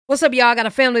What's up, y'all? I got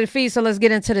a family to feed, so let's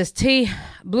get into this tea.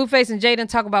 BlueFace and Jaidyn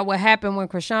talk about what happened when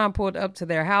Chrisean pulled up to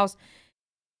their house.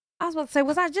 I was about to say,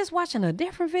 was I just watching a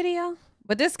different video?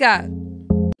 But this got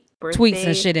tweets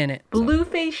and shit in it.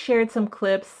 BlueFace shared some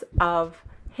clips of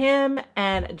him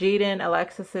and Jaidyn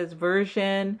Alexis's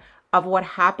version of what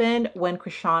happened when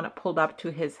Chrisean pulled up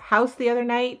to his house the other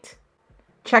night.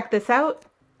 Check this out.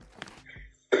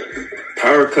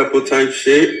 Power couple type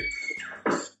shit.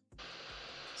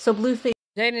 So BlueFace.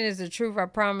 Jaidyn is the truth, I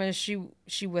promise.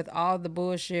 She with all the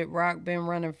bullshit. Rock been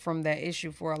running from that issue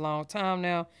for a long time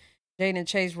now. Jaidyn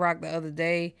chased Rock the other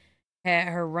day, had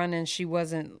her running. She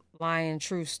wasn't lying.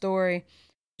 True story.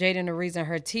 Jaidyn the reason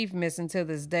her teeth missing to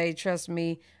this day. Trust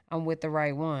me, I'm with the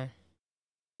right one.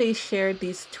 They shared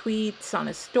these tweets on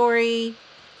his story.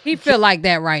 He feel like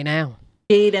that right now.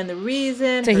 Jaidyn the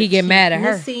reason till he get mad at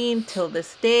her. Missing till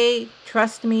this day.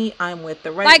 Trust me, I'm with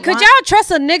the right one. Like, could y'all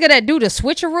trust a nigga that do the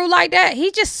switcheroo like that?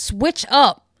 He just switch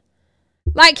up.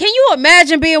 Like, can you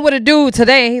imagine being with a dude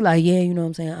today and he like, yeah, you know what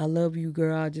I'm saying? I love you,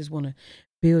 girl. I just want to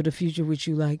build a future with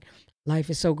you. Like, life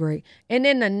is so great. And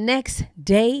then the next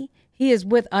day, he is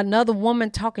with another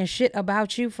woman talking shit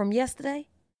about you from yesterday.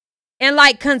 And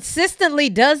like consistently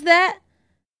does that.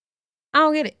 I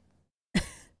don't get it.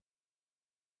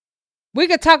 We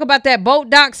could talk about that boat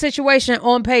dock situation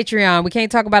on Patreon. We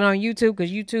can't talk about it on YouTube because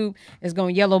YouTube is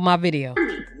going to yellow my video.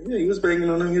 Yeah, he was banging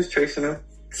on him. He was chasing him.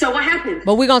 So what happened?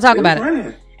 But we're going to talk about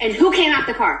it. And who came out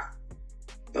the car?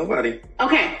 Nobody.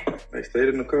 Okay. They stayed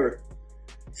in the car.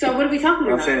 So what are we talking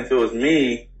about? I'm saying if it was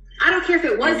me. I don't care if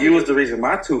it was you. Was the reason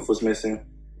my tooth was missing.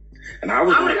 And I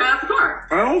would have got out the car.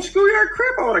 I don't screw your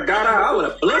crap. I would have got out. I would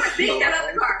have blazed you.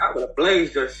 I would have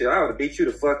blazed your shit. I would have beat you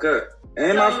the fuck up.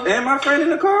 And my friend in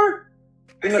the car.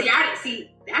 See, I didn't see.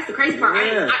 That's the crazy part.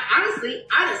 Yeah. Honestly,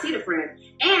 I didn't see the friend,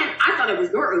 and I thought it was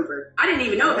your Uber. I didn't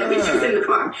even know that bitch was in the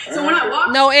car. So when I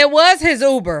walked, no, it was his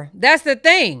Uber. That's the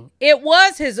thing. It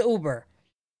was his Uber,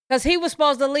 because he was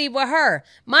supposed to leave with her.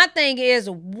 My thing is,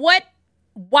 why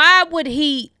would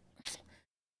he?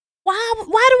 Why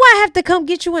do I have to come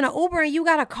get you in an Uber and you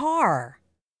got a car?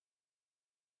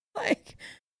 Like,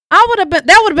 that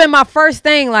would have been my first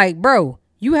thing. Like, bro,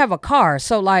 you have a car,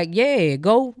 so like, yeah,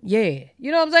 go, yeah.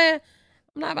 You know what I'm saying?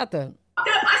 I'm not about to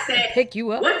I said, pick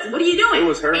you up. What are you doing? It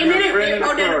was her and then it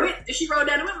rolled down the window. She rolled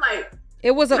down the window like.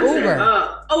 It was an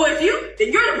Uber. If you,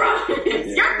 then you're the problem.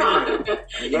 It's your fault.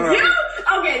 It's you?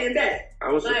 Okay, then that.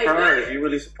 I was surprised. You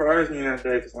really surprised me that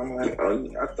day because I'm like,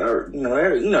 I thought,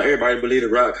 everybody believed the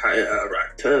Rock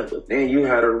tough, but then you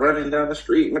had her running down the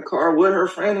street in the car with her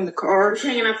friend in the car. Was she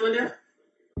hanging out the window?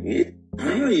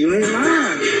 Yeah, you ain't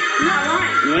lying. I'm not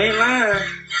lying. You ain't lying.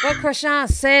 But Chrisean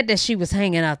said that she was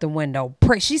hanging out the window.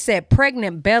 She said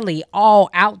pregnant belly all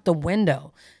out the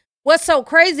window. What's so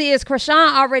crazy is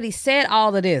Chrisean already said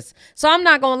all of this. So I'm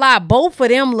not going to lie. Both of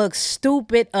them look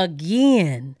stupid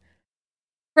again.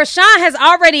 Chrisean has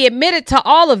already admitted to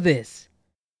all of this.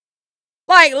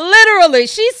 Like, literally,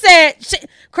 she said,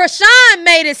 Chrisean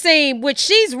made it seem, which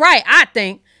she's right, I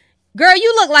think. Girl,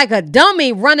 you look like a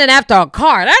dummy running after a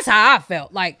car. That's how I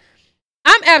felt. Like,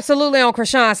 I'm absolutely on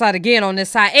Chrisean's side again on this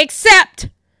side, except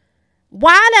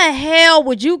why the hell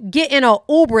would you get in an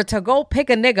Uber to go pick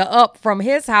a nigga up from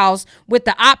his house with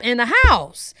the op in the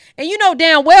house? And you know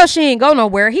damn well she ain't go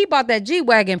nowhere. He bought that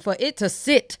G-Wagon for it to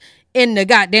sit in the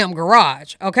goddamn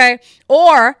garage, okay?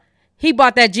 Or he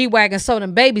bought that G-Wagon so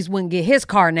them babies wouldn't get his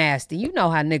car nasty. You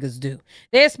know how niggas do.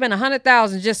 They'll spend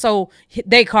 $100,000 just so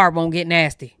their car won't get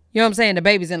nasty. You know what I'm saying? The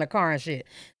baby's in the car and shit.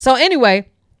 So anyway,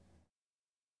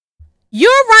 you're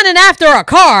running after a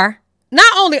car.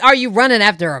 Not only are you running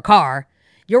after a car,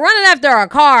 you're running after a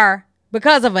car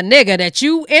because of a nigga that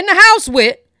you in the house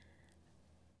with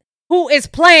who is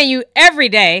playing you every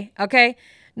day, okay?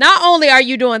 Not only are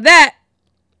you doing that,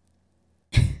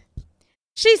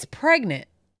 she's pregnant.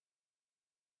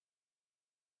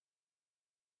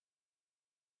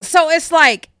 So it's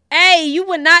like, hey, you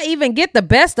would not even get the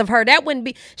best of her.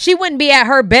 She wouldn't be at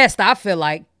her best, I feel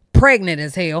like, pregnant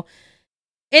as hell.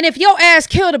 And if your ass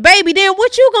killed a baby, then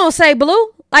what you gonna say,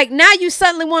 Blue? Like, now you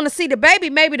suddenly want to see the baby.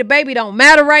 Maybe the baby don't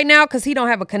matter right now because he don't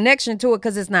have a connection to it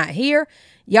because it's not here.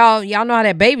 Y'all know how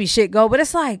that baby shit go. But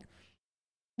it's like,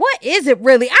 what is it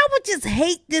really? I would just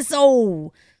hate this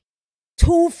old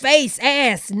two-faced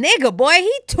ass nigga, boy.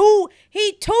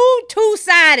 He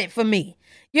two-sided for me.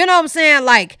 You know what I'm saying?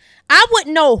 Like, I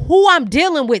wouldn't know who I'm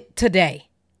dealing with today.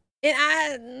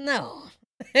 And no.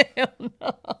 Hell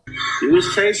no. He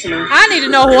was chasing him. I need to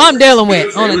know who I'm dealing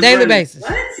with on a daily basis.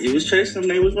 What? He was chasing them.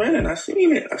 They was running. I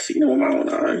seen it. I seen it with my own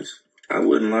eyes. I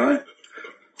wouldn't lie.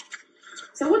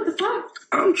 So what the fuck?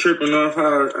 I'm tripping off how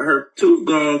her tooth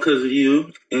gone because of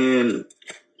you. And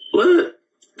What?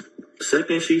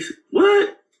 Second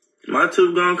what? My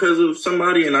tooth gone because of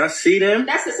somebody and I see them?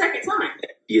 That's the second time.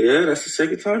 Yeah, that's the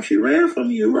second time she ran from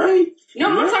you, right?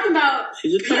 No, I'm talking about...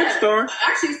 She's a track star.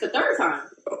 Actually, it's the third time.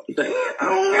 Oh, damn. I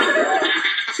don't know.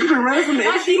 She been running from me.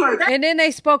 She like... And then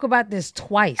they spoke about this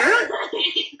twice.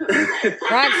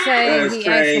 Rock said he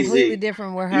acts completely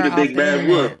different with her. You the big bad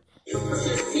whoop.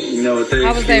 You know what they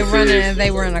How was they running and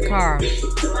they were in a car?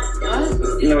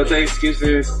 You know what the excuse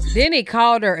is? Then he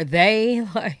called her they.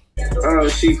 Like, oh,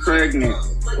 she pregnant.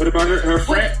 What about her? Her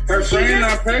friend? Her friend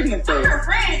not pregnant though. Her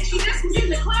friend, she just was in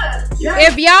the club.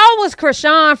 if y'all was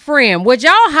Chrisean's friend, would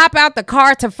y'all hop out the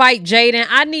car to fight Jaidyn?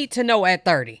 I need to know at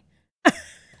 30.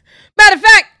 Matter of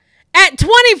fact, at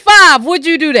 25, would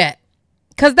you do that?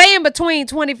 Because they in between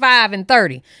 25 and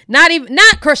 30. Not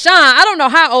Chrisean. I don't know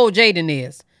how old Jaidyn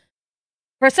is.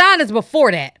 Chrisean is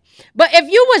before that. But if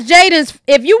you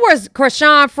was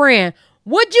Chrisean's friend,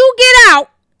 would you get out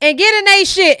and get in they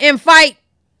shit and fight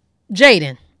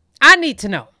Jaidyn? I need to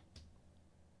know.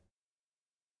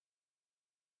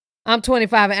 I'm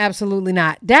 25 and absolutely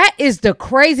not. That is the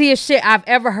craziest shit I've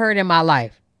ever heard in my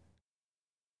life.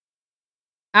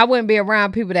 I wouldn't be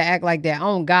around people that act like that.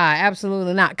 Oh, God,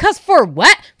 absolutely not. Because for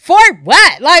what? For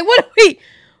what? Like, what are we...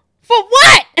 For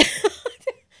what?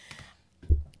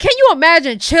 Can you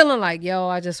imagine chilling like, yo,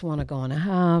 I just want to go in the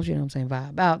house, you know what I'm saying,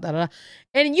 vibe out, da, da, da.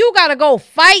 And you got to go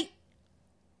fight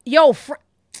your friend.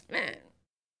 Man.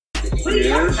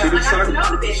 Yeah,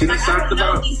 she done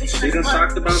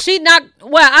talked about. She not,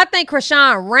 well, I think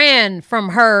Chrisean ran from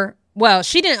her. Well,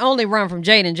 she didn't only run from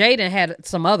Jaidyn. Jaidyn had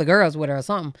some other girls with her or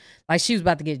something. Like she was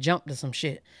about to get jumped or some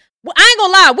shit. Well, I ain't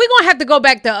gonna lie. We're gonna have to go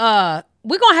back to,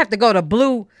 we're gonna have to go to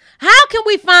Blue. How can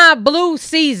we find Blue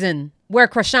season where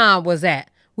Chrisean was at?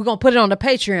 We're gonna put it on the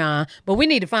Patreon, but we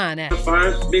need to find that.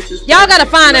 Y'all gotta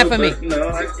find that for me.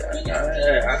 No,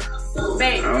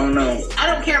 Babe, I don't know. I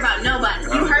don't care about nobody.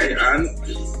 You heard me.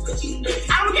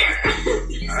 I don't care.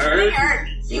 I heard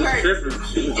you. Heard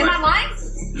me. Am I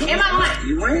lying? Am I lying?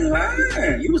 You ain't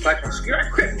lying. You was like, I'm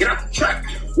scared. Quick, get out the truck.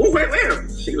 Wait.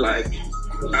 She like,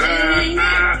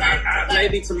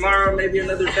 maybe tomorrow, maybe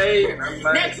another day. And I'm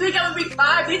like, next week I'm gonna bring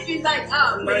 5 bitches. Like,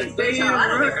 oh, like, damn, I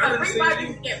don't I bring 5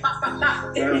 bitches. Get pop. I'm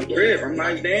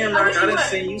like, damn, I didn't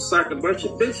see you suck a bunch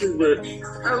of bitches, but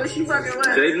I wish you fucking was.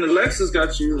 Jaidyn Alexis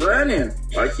got you running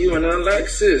like you and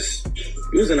Alexis.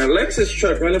 You was in Alexis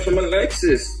truck running from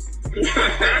Alexis.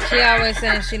 She always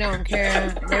saying she don't care.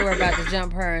 They were about to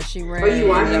jump her and she ran.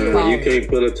 You can't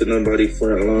pull up to nobody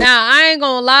for a long. Now I ain't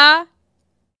gonna lie.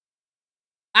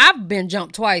 I've been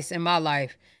jumped twice in my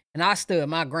life and I stood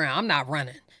my ground. I'm not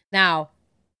running. Now,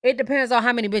 it depends on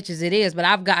how many bitches it is, but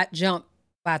I've got jumped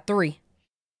by 3.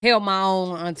 Held my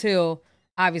own until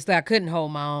obviously I couldn't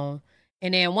hold my own.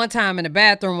 And then one time in the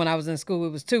bathroom when I was in school,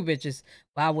 it was 2 bitches.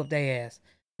 Well, I whooped their ass.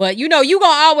 But you know, you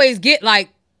gonna always get like,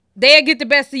 they'll get the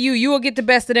best of you. You will get the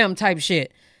best of them type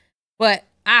shit. But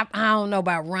I don't know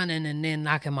about running and then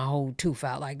knocking my whole tooth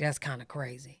out. Like, that's kind of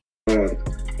crazy. I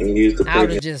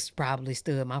would have just probably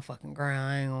stood my fucking ground.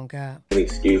 I ain't gonna cap.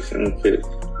 Excuse, I don't fit.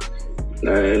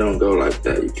 Nah, it don't go like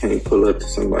that. You can't pull up to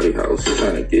somebody's house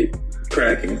trying to get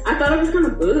cracking. I thought it was kind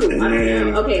of boo. I don't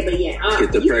know. Okay, but yeah.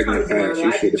 Get the pregnant pants.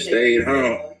 You should have stayed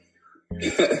home.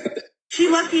 She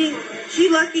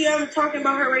lucky I'm talking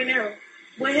about her right now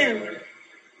with him.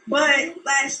 But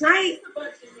last night,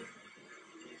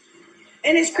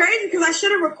 and it's crazy because I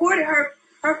should have recorded her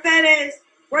fat ass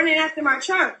running after my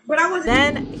truck, but I wasn't.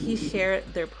 Then he shared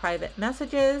their private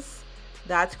messages.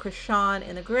 That's Chrisean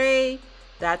in the gray.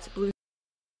 That's Blue.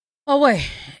 Oh, wait.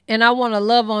 And I want to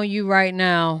love on you right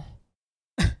now.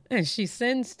 And she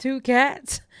sends 2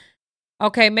 cats.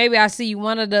 Okay, maybe I see you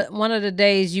one of the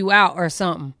days you out or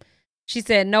something. She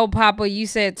said, no, Papa, you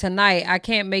said tonight. I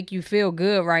can't make you feel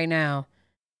good right now.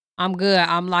 I'm good.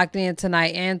 I'm locked in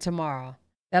tonight and tomorrow.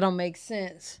 That don't make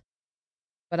sense.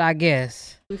 But I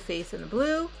guess. BlueFace in the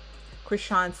blue.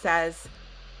 Chrisean says,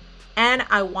 and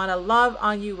I want to love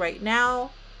on you right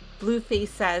now. BlueFace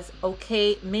says,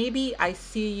 okay, maybe I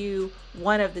see you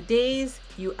one of the days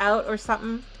you out or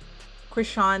something.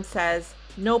 Chrisean says,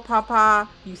 no, Papa,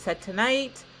 you said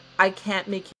tonight. I can't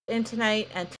make you in tonight.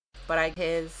 But I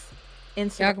his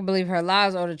Instagram. Y'all can believe her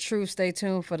lies or the truth. Stay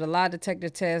tuned for the lie detector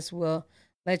test. Will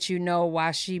let you know why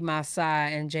she my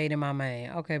side and Jaidyn my main.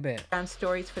 Okay, bet.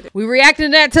 Stories for we reacting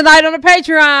to that tonight on the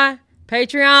Patreon.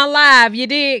 Patreon live, you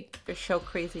dig? The show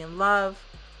Crazy in Love,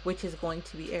 which is going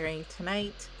to be airing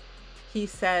tonight. He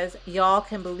says, y'all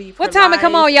can believe what time it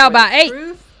come on, y'all, by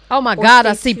 8? Oh my God,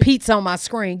 I see pizza on my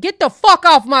screen. Get the fuck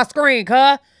off my screen, cuz.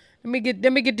 Let me get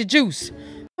the juice.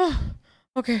 Oh,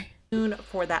 okay.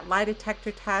 For that lie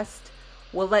detector test,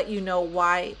 We'll let you know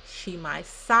why she my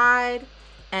side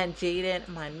and Jaidyn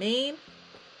my main.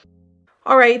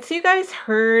 All right, so you guys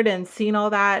heard and seen all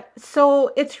that.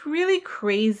 So it's really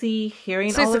crazy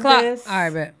hearing all of this. All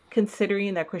right, bet.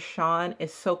 Considering that Chrisean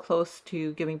is so close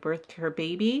to giving birth to her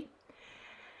baby.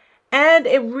 And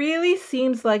it really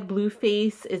seems like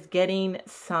BlueFace is getting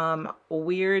some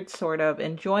weird sort of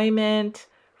enjoyment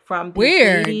from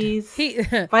these ladies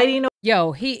fighting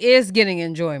Yo, he is getting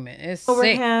enjoyment. It's over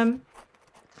sick. him.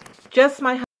 Just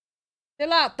my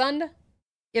Chill out, Thunder.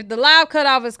 If the live cut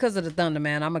off is because of the Thunder,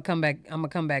 man, I'm gonna come back. I'm gonna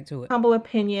come back to it. humble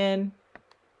opinion.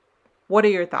 What are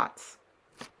your thoughts?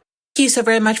 Thank you so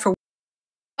very much for.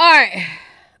 All right.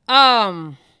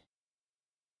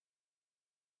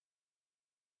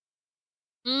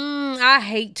 I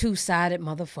hate two-sided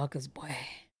motherfuckers, boy.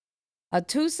 A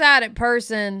two-sided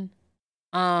person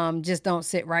just don't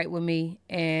sit right with me,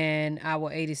 and I will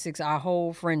 86 our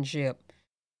whole friendship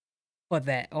for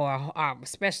that, or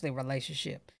especially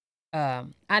relationship.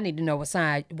 I need to know what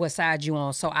side you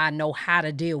on, so I know how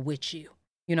to deal with you.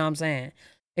 You know what I'm saying?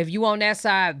 If you on that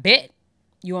side, bet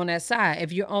you on that side.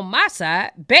 If you're on my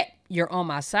side, bet you're on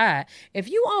my side. If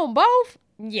you on both,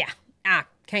 yeah, I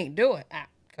can't do it. I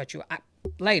cut you out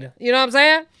later. You know what I'm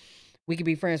saying? We could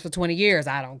be friends for 20 years.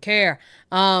 I don't care.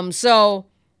 So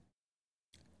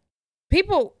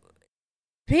people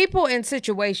in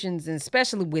situations, and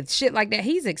especially with shit like that,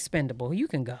 he's expendable. You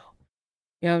can go.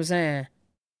 You know what I'm saying?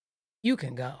 You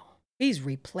can go. He's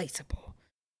replaceable.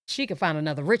 She could find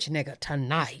another rich nigga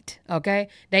tonight. Okay?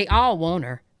 They all want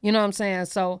her. You know what I'm saying?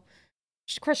 So,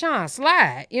 Chrisean,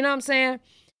 slide. You know what I'm saying?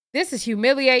 This is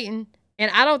humiliating.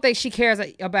 And I don't think she cares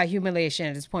about humiliation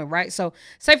at this point, right? So,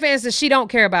 say for instance, she don't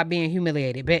care about being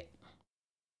humiliated, but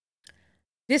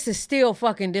this is still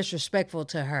fucking disrespectful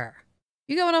to her.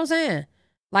 You get what I'm saying?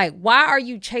 Like, why are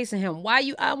you chasing him?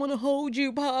 I want to hold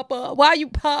you, Papa. Why you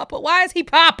Papa? Why is he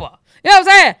Papa? You know what I'm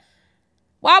saying?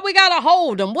 Why we gotta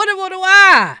hold him? What do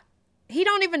I? He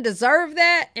don't even deserve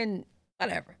that, and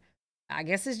whatever. I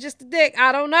guess it's just a dick.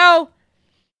 I don't know.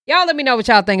 Y'all let me know what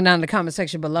y'all thinking down in the comment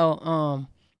section below.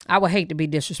 I would hate to be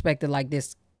disrespected like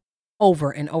this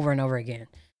over and over and over again.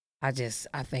 I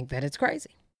think that it's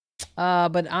crazy.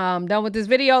 But I'm done with this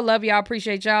video. Love y'all.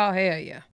 Appreciate y'all. Hell yeah.